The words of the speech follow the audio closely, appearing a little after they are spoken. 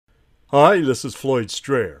Hi, this is Floyd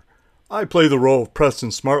Strayer. I play the role of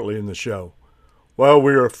Preston Smartly in the show. While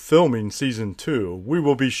we are filming Season 2, we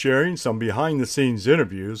will be sharing some behind-the-scenes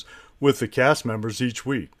interviews with the cast members each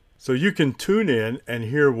week, so you can tune in and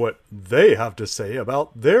hear what they have to say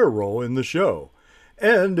about their role in the show.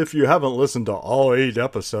 And if you haven't listened to all 8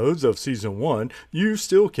 episodes of Season 1, you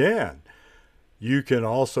still can. You can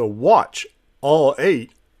also watch all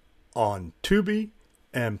 8 on Tubi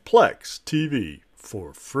and Plex TV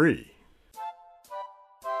for free.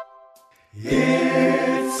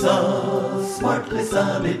 It's a smartly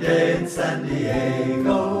sunny day in San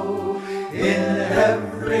Diego. In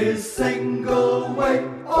every single way,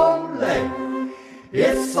 ole.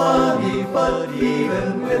 It's foggy, but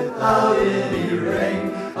even without any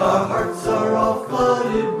rain, our hearts are all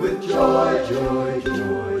flooded with joy, joy,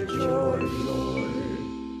 joy, joy,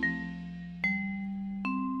 joy.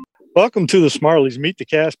 Welcome to the Smartlys Meet the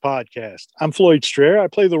Cast podcast. I'm Floyd Strayer. I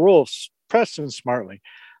play the role of Preston Smartly.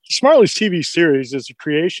 The Smartlys TV series is a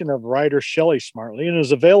creation of writer Shelley Smartly and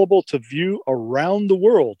is available to view around the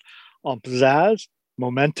world on Pizzazz,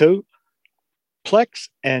 Momento, Plex,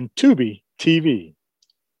 and Tubi TV.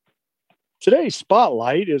 Today's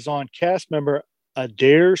spotlight is on cast member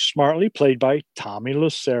Adare Smartly, played by Tommy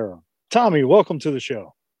Lucero. Tommy, welcome to the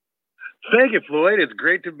show. Thank you, Floyd. It's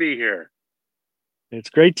great to be here. It's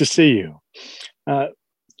great to see you.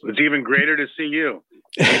 It's even greater to see you.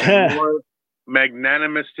 Even more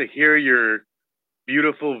magnanimous to hear your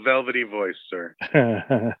beautiful velvety voice, sir.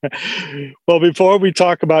 Well, before we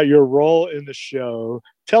talk about your role in the show,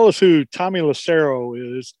 tell us who Tommy Lucero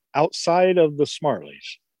is outside of the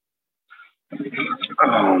Smartlys.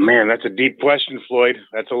 Oh man, that's a deep question, Floyd.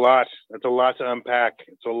 That's a lot. That's a lot to unpack.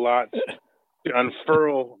 It's a lot to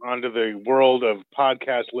unfurl onto the world of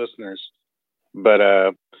podcast listeners.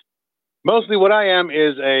 But mostly what I am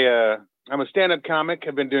is I'm a stand-up comic.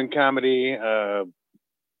 I've been doing comedy,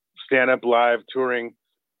 stand-up live touring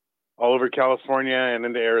all over California and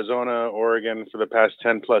into Arizona, Oregon for the past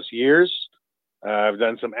 10 plus years. I've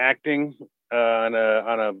done some acting on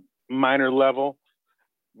a minor level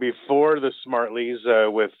before the Smartlys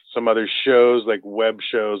with some other shows like web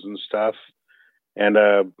shows and stuff. And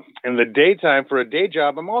in the daytime for a day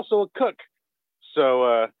job, I'm also a cook.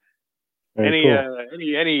 So any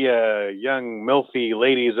young milfy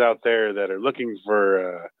ladies out there that are looking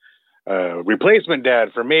for a replacement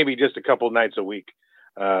dad for maybe just a couple nights a week,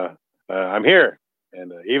 I'm here.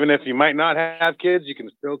 And even if you might not have kids, you can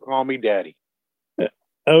still call me daddy.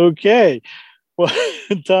 Okay. Well,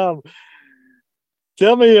 Tom,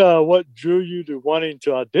 tell me what drew you to wanting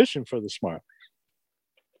to audition for the Smart.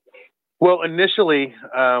 Well, initially,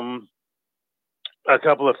 a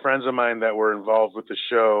couple of friends of mine that were involved with the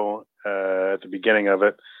show at the beginning of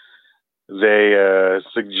it, they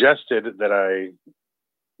suggested that I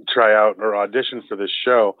try out or audition for this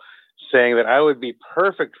show, saying that I would be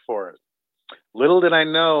perfect for it. Little did I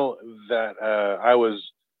know that I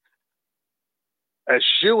was a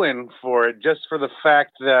shoo-in for it, just for the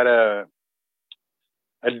fact that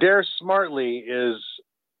Adare Smartly is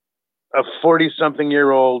a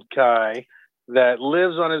 40-something-year-old guy that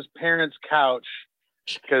lives on his parents' couch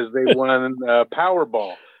because they won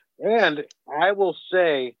Powerball. And I will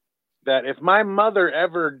say that if my mother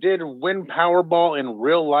ever did win Powerball in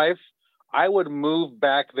real life, I would move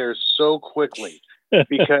back there so quickly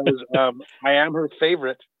because I am her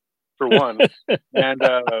favorite, for one. And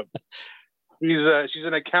she's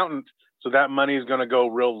an accountant, so that money is going to go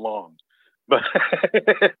real long. But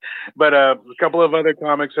a couple of other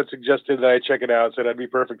comics had suggested that I check it out, said I'd be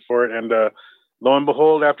perfect for it. And lo and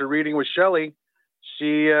behold, after reading with Shelley,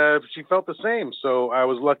 she felt the same. So I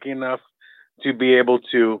was lucky enough to be able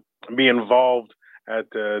to be involved at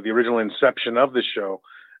the original inception of the show,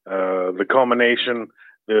 the culmination,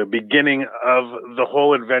 the beginning of the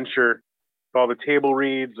whole adventure, all the table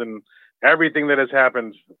reads and everything that has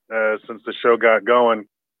happened since the show got going.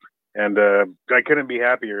 And I couldn't be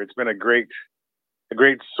happier. It's been a great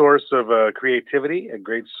source of creativity, a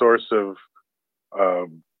great source of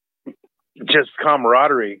just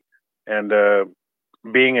camaraderie, and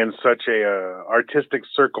being in such a artistic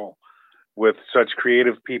circle with such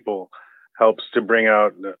creative people helps to bring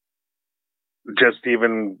out just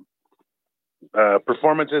even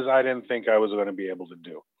performances I didn't think I was going to be able to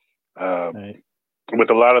do. Right. With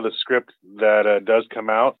a lot of the script that does come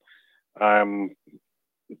out, I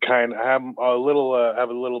have a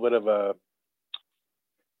little bit of a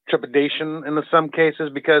trepidation in some cases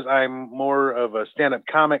because I'm more of a stand-up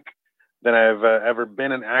comic than I've ever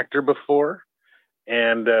been an actor before.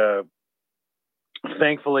 And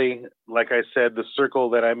thankfully, like I said, the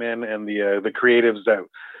circle that I'm in and the creatives that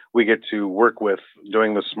we get to work with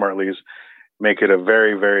doing the Smartlys make it a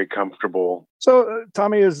very, very comfortable. So,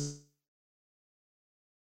 Tommy, is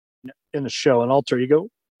in the show an alter ego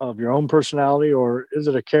of your own personality, or is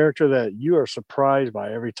it a character that you are surprised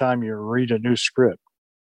by every time you read a new script?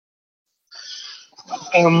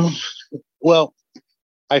 Well,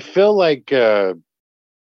 I feel like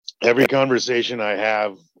every conversation I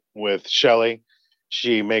have with Shelley,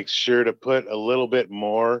 she makes sure to put a little bit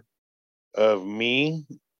more of me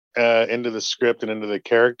into the script and into the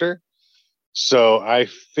character. So I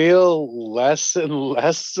feel less and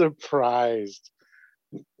less surprised,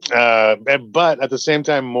 but at the same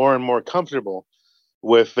time, more and more comfortable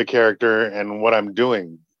with the character and what I'm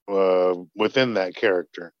doing within that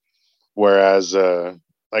character. Whereas,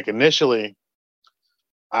 like initially,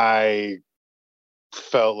 I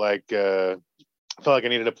felt like I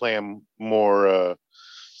needed to play him more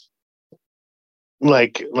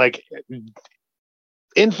like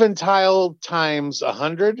infantile times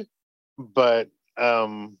 100. But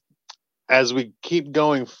as we keep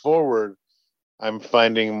going forward, I'm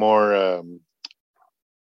finding more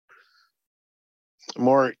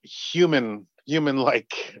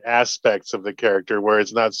human-like aspects of the character where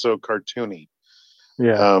it's not so cartoony.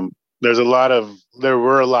 Yeah. There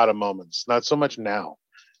were a lot of moments, not so much now.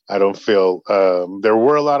 I don't feel there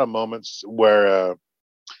were a lot of moments where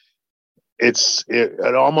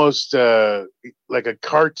it almost like a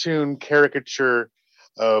cartoon caricature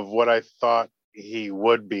of what I thought he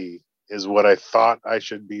would be is what I thought I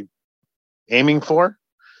should be aiming for.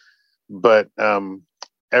 But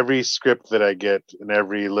every script that I get and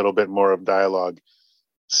every little bit more of dialogue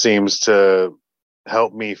seems to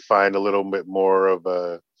help me find a little bit more of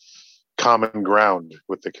a common ground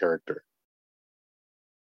with the character.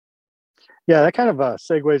 Yeah, that kind of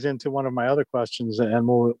segues into one of my other questions, and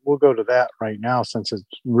we'll go to that right now since it's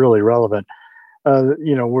really relevant.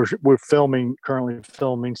 We're currently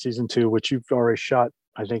filming season 2, which you've already shot,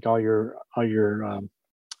 I think, all your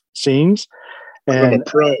scenes. And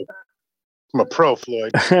I'm a pro,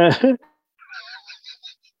 Floyd.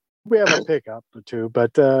 We have a pickup or two,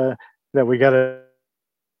 but that we got to.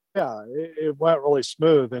 Yeah, it went really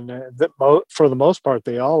smooth, and for the most part,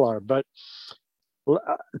 they all are. But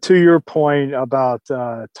to your point about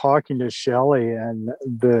talking to Shelley and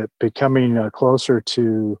the becoming closer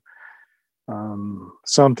to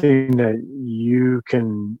something that you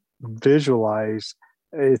can visualize,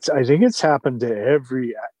 I think it's happened to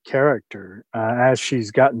every character. As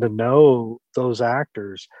she's gotten to know those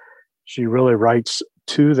actors, she really writes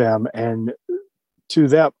to them, and to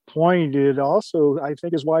that point, it also, I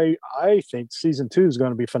think, is why I think season 2 is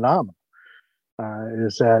going to be phenomenal.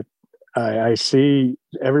 Is that I see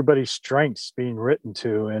everybody's strengths being written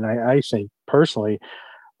to, and I think personally,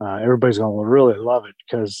 everybody's going to really love it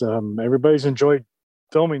because everybody's enjoyed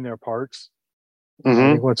filming their parts. Mm-hmm.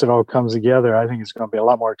 I think once it all comes together, I think it's going to be a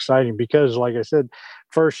lot more exciting because, like I said,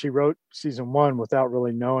 first she wrote season 1 without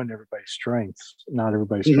really knowing everybody's strengths, not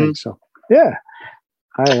everybody's strengths. So, yeah,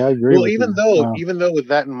 I agree. Well, even though with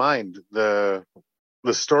that in mind, the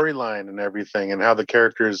storyline and everything, and how the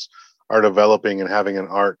characters are developing and having an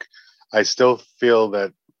arc, I still feel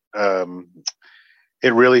that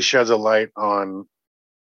it really sheds a light on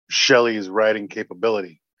Shelley's writing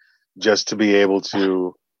capability, just to be able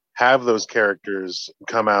to have those characters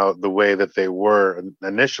come out the way that they were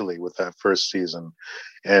initially with that first season.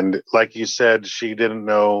 And like you said, she didn't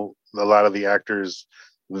know a lot of the actors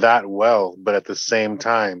that well, but at the same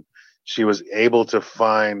time, she was able to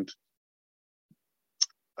find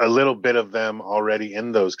a little bit of them already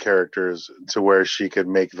in those characters to where she could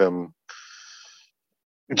make them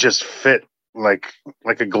just fit like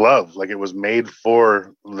a glove, like it was made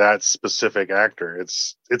for that specific actor.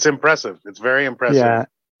 It's impressive. It's very impressive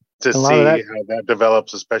to see how that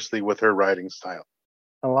develops, especially with her writing style.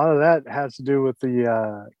 A lot of that has to do with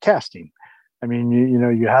the casting. I mean,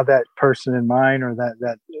 you have that person in mind, or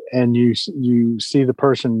that, and you see the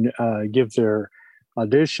person give their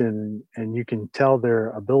audition, and you can tell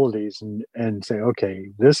their abilities and say,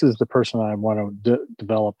 okay, this is the person I want to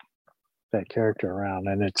develop that character around,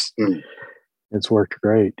 and it's worked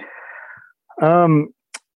great.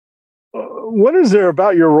 What is there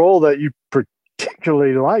about your role that you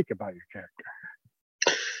particularly like about your character?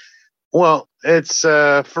 Well, it's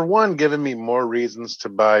for one, given me more reasons to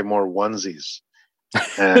buy more onesies,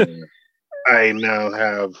 and I now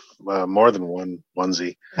have more than one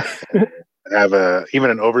onesie. I have even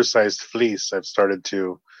an oversized fleece. I've started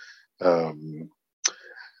to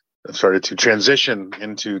transition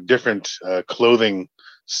into different clothing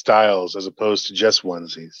styles as opposed to just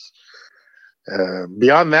onesies.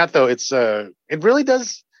 Beyond that, though, it really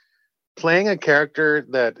does. playing a character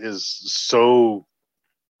that is so,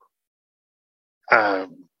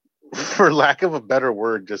 for lack of a better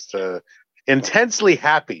word, just intensely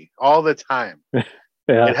happy all the time.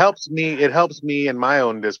 Yeah. It helps me in my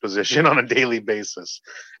own disposition on a daily basis.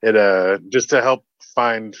 It just to help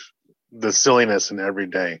find the silliness in every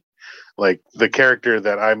day. Like the character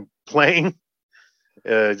that I'm playing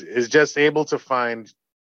is just able to find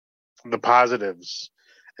the positives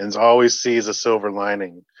and always sees a silver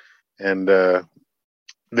lining. And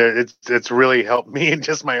it's really helped me in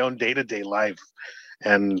just my own day-to-day life.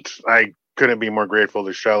 And I couldn't be more grateful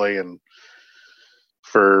to Shelley and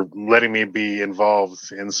for letting me be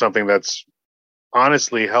involved in something that's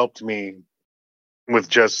honestly helped me with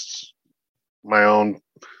just my own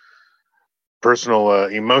personal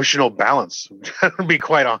emotional balance. To be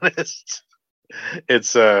quite honest,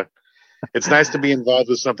 it's nice to be involved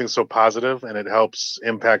with something so positive, and it helps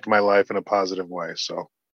impact my life in a positive way. So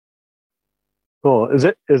Cool.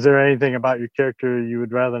 Is there anything about your character you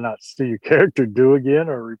would rather not see your character do again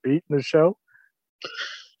or repeat in the show?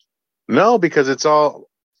 no, because it's all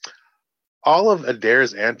of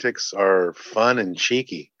Adare's antics are fun and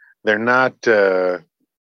cheeky. They're not.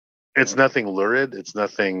 It's nothing lurid. It's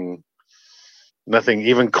nothing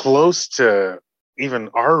even close to even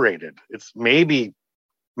R-rated. It's maybe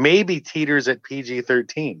teeters at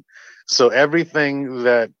PG-13. So everything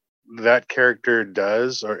that character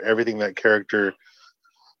does, or everything that character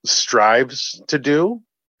strives to do,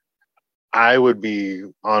 I would be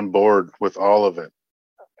on board with all of it,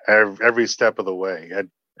 every step of the way.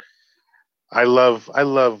 I love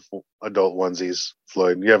adult onesies,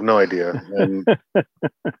 Floyd. You have no idea. And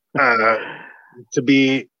to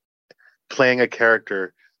be playing a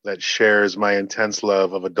character that shares my intense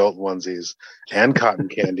love of adult onesies and cotton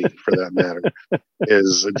candy, for that matter,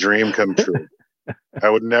 is a dream come true. I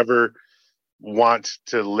would never want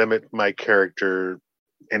to limit my character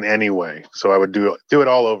in any way, so I would do it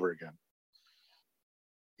all over again.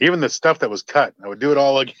 Even the stuff that was cut, I would do it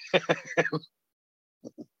all again.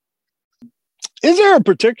 Is there a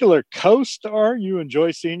particular co-star you enjoy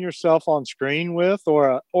seeing yourself on screen with,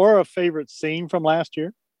 or a favorite scene from last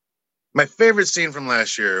year? My favorite scene from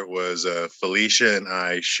last year was Felicia and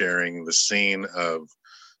I sharing the scene of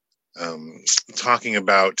talking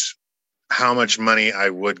about how much money I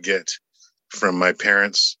would get from my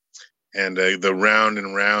parents, and the round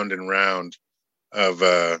and round and round of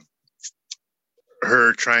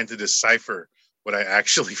her trying to decipher what I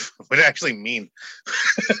actually mean.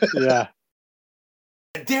 Yeah.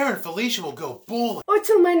 Adare and Felicia will go bowling. Or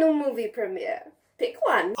to my new movie premiere. Pick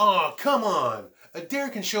one. Oh, come on.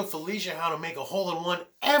 Adare can show Felicia how to make a hole-in-one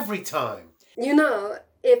every time. You know,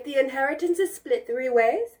 if the inheritance is split 3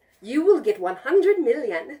 ways, you will get 100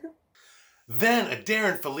 million. Then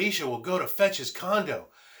Adare and Felicia will go to Fetch's condo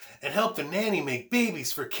and help the nanny make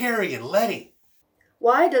babies for Carrie and Letty.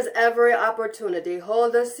 Why does every opportunity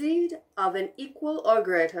hold the seed of an equal or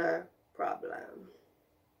greater problem?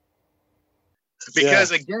 Because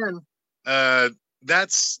again,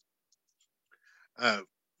 that's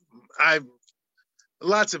I've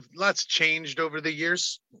lots changed over the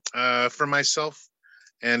years for myself,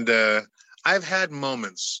 and I've had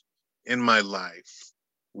moments in my life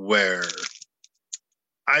where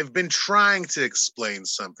I've been trying to explain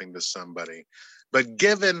something to somebody, but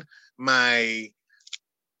given my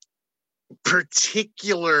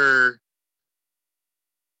particular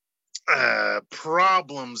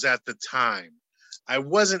problems at the time, I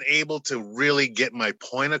wasn't able to really get my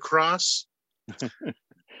point across.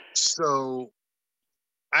 So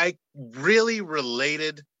I really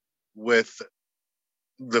related with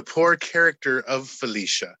the poor character of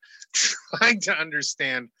Felicia, trying to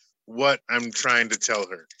understand what I'm trying to tell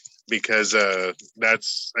her, because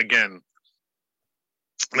that's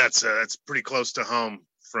pretty close to home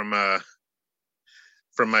from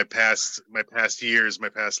my past years, my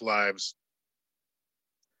past lives.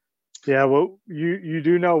 Yeah, well, you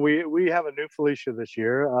do know we have a new Felicia this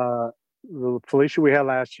year. The Felicia we had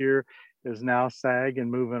last year is now SAG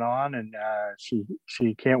and moving on, and she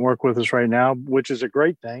can't work with us right now, which is a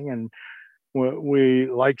great thing. And we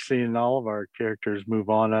like seeing all of our characters move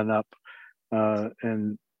on and up.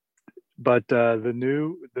 But the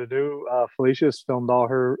new Felicia's filmed all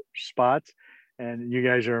her spots, and you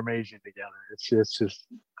guys are amazing together. It's just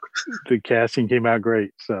the casting came out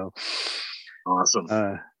great. So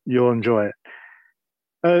Awesome. You'll enjoy it.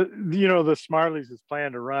 The Smartly's is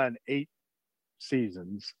planned to run 8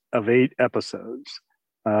 seasons of 8 episodes.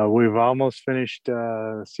 We've almost finished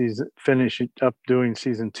up doing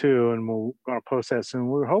season 2, and we're going to post that soon.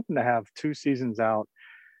 We're hoping to have 2 seasons out,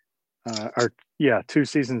 2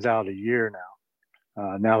 seasons out a year now.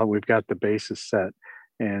 now that we've got the basis set,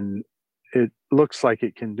 and it looks like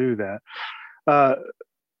it can do that.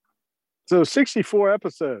 So 64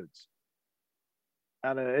 episodes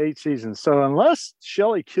out of 8 seasons. So unless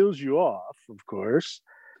Shelley kills you off, of course,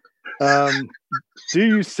 do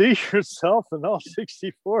you see yourself in all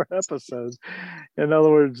 64 episodes? In other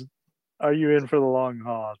words, are you in for the long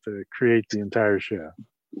haul to create the entire show?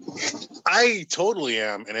 I totally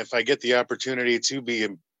am. And if I get the opportunity to be a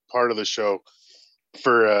part of the show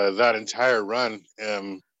for that entire run,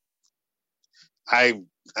 I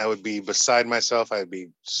would be beside myself. I'd be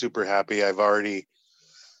super happy. I've already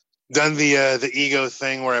done the ego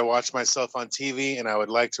thing where I watch myself on TV, and I would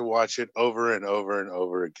like to watch it over and over and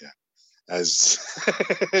over again. As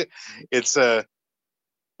it's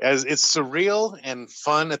surreal and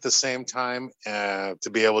fun at the same time to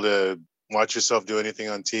be able to watch yourself do anything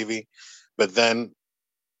on TV, but then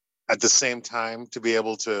at the same time to be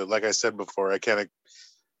able to, like I said before, I can't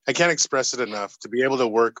express it enough, to be able to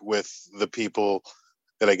work with the people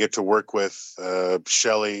that I get to work with,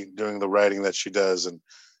 Shelley doing the writing that she does, and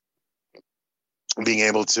being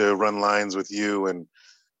able to run lines with you, and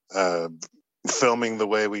filming the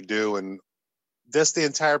way we do, and that's the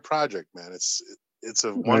entire project, man. It's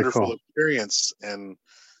a wonderful experience, and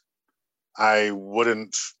I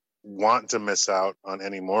wouldn't want to miss out on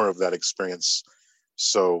any more of that experience.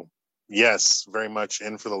 So yes, very much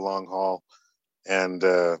in for the long haul, and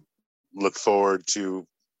look forward to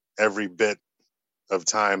every bit of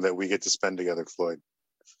time that we get to spend together, Floyd.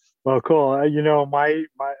 Well, cool. You know,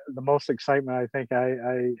 the most excitement I think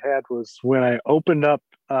I had was when I opened up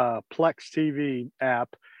Plex TV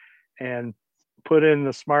app and put in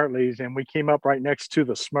the Smartlys, and we came up right next to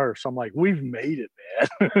the Smurfs. I'm like, we've made it,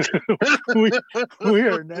 man. we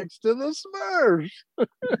are next to the Smurfs.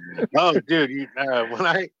 Oh, dude,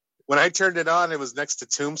 when I turned it on, it was next to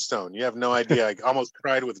Tombstone. You have no idea. I almost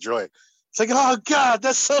cried with joy. It's like, oh God,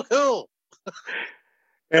 that's so cool.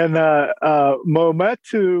 And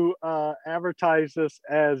Mometu advertised us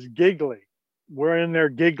as giggly. We're in their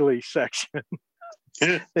giggly section.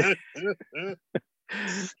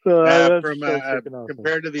 So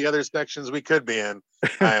compared to the other sections we could be in,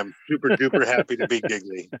 I am super duper happy to be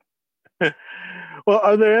giggly. Well,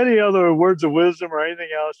 are there any other words of wisdom or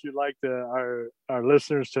anything else you'd like our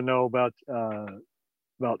listeners to know about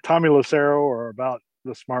Tommy Lucero or about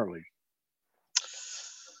the Smartlys?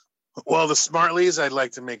 Well, the Smartlys, I'd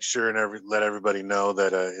like to make sure and let everybody know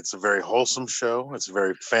that it's a very wholesome show. It's a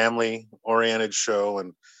very family-oriented show,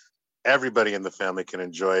 and everybody in the family can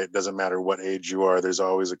enjoy it. Doesn't matter what age you are. There's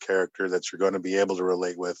always a character that you're going to be able to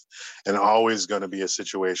relate with, and always going to be a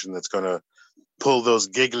situation that's going to pull those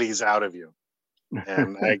gigglies out of you.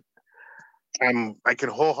 And I can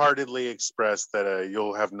wholeheartedly express that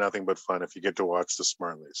you'll have nothing but fun if you get to watch the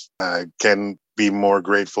Smartlys. I can be more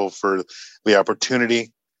grateful for the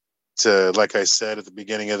opportunity to, like I said at the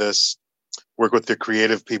beginning of this, work with the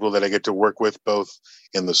creative people that I get to work with, both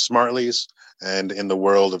in the Smartlys and in the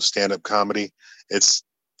world of stand-up comedy. It's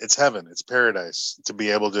heaven. It's paradise to be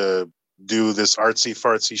able to do this artsy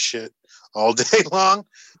fartsy shit all day long,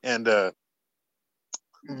 and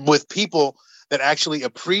with people that actually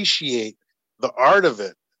appreciate the art of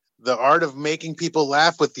it, the art of making people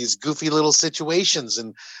laugh with these goofy little situations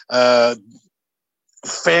and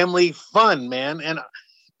family fun, man. And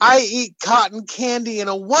I eat cotton candy in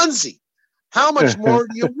a onesie. How much more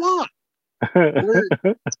do you want?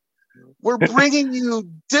 We're bringing you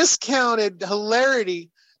discounted hilarity,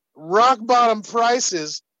 rock bottom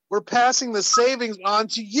prices. We're passing the savings on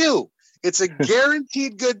to you. It's a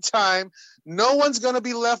guaranteed good time. No one's going to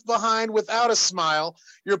be left behind without a smile.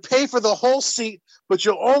 You'll pay for the whole seat, but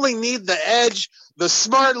you'll only need the edge, the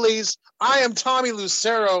Smartlys. I am Tommy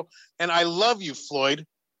Lucero, and I love you, Floyd.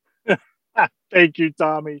 Thank you,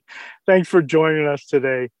 Tommy. Thanks for joining us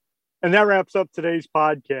today. And that wraps up today's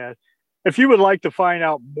podcast. If you would like to find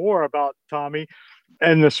out more about Tommy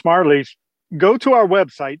and the Smartlys, go to our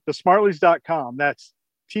website, thesmartlys.com. That's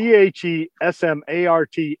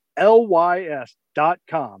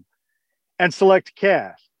THESMARTLYS.com, and select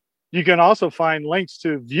cast. You can also find links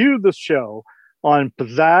to view the show on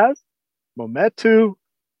Pizzazz, Mometu,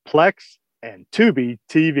 Plex, and Tubi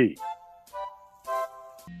TV.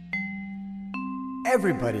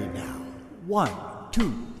 Everybody now. 1,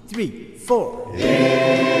 2, 3, 4.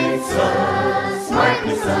 It's a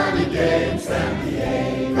smartly sunny day in San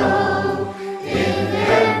Diego. In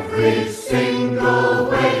every single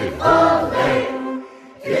way, ole.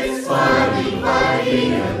 It's funny,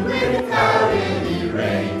 funny, and without any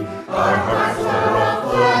rain. Our hearts are all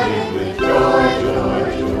flooded with joy,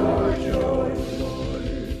 joy, joy, joy, joy.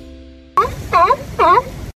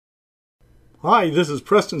 Hi, this is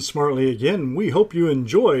Preston Smartly again. We hope you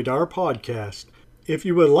enjoyed our podcast. If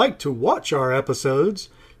you would like to watch our episodes,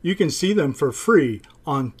 you can see them for free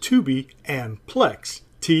on Tubi and Plex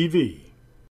TV.